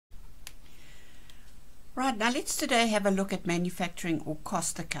Right, now let's today have a look at manufacturing or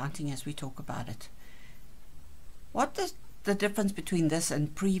cost accounting as we talk about it. What is the difference between this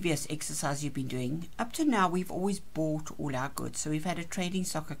and previous exercise you've been doing? Up to now we've always bought all our goods, so we've had a trading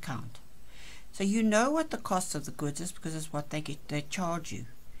stock account. So you know what the cost of the goods is because it's what they charge you.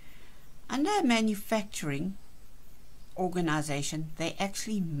 Under a manufacturing organization, they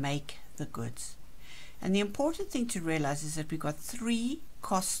actually make the goods. And the important thing to realize is that we've got three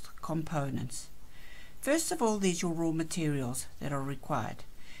cost components. First of all, there's your raw materials that are required.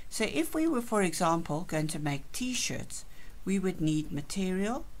 So if we were, for example, going to make t-shirts, we would need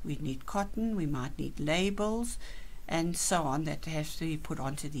material, we'd need cotton, we might need labels, and so on that has to be put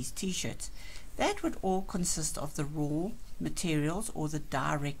onto these t-shirts. That would all consist of the raw materials or the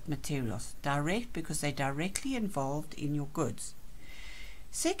direct materials. Direct because they're directly involved in your goods.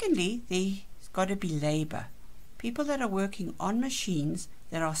 Secondly, there's got to be labor. People that are working on machines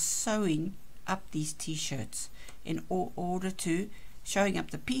that are sewing up these t-shirts in order to showing up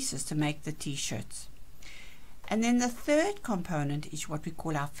the pieces to make the t-shirts. And then the third component is what we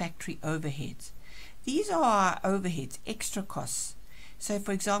call our factory overheads. These are our overheads, extra costs. So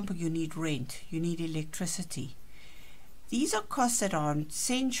for example, you need rent, you need electricity. These are costs that are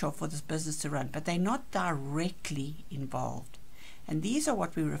essential for this business to run, but they're not directly involved. And these are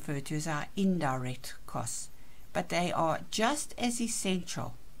what we refer to as our indirect costs, but they are just as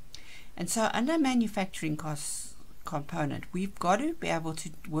essential. And so under manufacturing costs component, we've got to be able to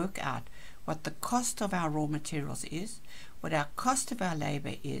work out what the cost of our raw materials is, what our cost of our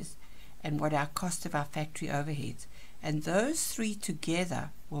labor is, and what our cost of our factory overheads. And those three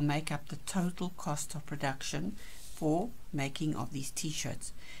together will make up the total cost of production for making of these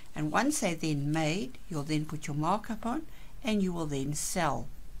t-shirts. And once they're then made, you'll then put your markup on and you will then sell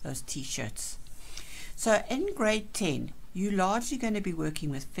those t-shirts. So in grade 10, you're largely going to be working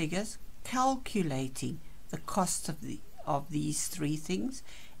with figures, calculating the cost of these three things,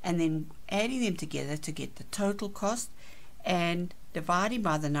 and then adding them together to get the total cost and dividing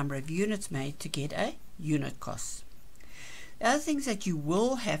by the number of units made to get a unit cost. The other things that you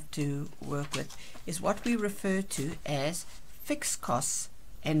will have to work with is what we refer to as fixed costs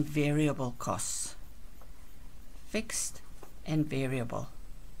and variable costs. Fixed and variable.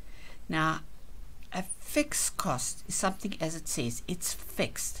 Now, a fixed cost is something, as it says, it's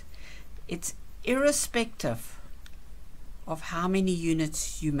fixed. It's irrespective of how many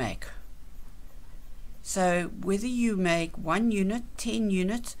units you make. So whether you make 1 unit, 10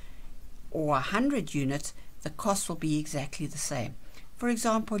 units, or 100 units, the cost will be exactly the same. For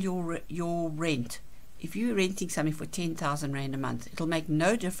example, your rent. If you're renting something for 10,000 Rand a month, it'll make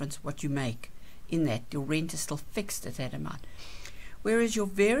no difference what you make in that. Your rent is still fixed at that amount. Whereas your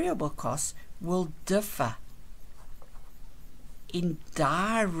variable costs will differ in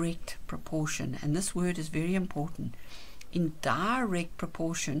direct proportion, and this word is very important, in direct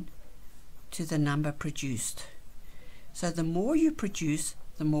proportion to the number produced. So the more you produce,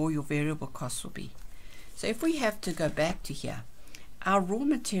 the more your variable costs will be. So if we have to go back to here, our raw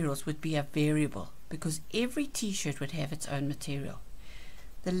materials would be a variable because every t-shirt would have its own material.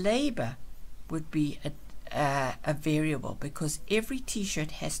 The labor would be a variable because every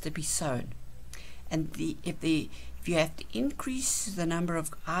t-shirt has to be sewn. And if you have to increase the number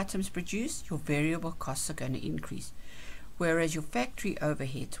of items produced, your variable costs are going to increase. Whereas your factory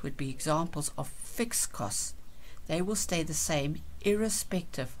overheads would be examples of fixed costs. They will stay the same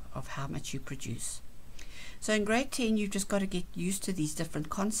irrespective of how much you produce. So in grade 10, you've just got to get used to these different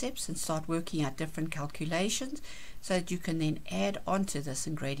concepts and start working out different calculations so that you can then add on to this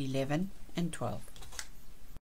in grade 11 and 12.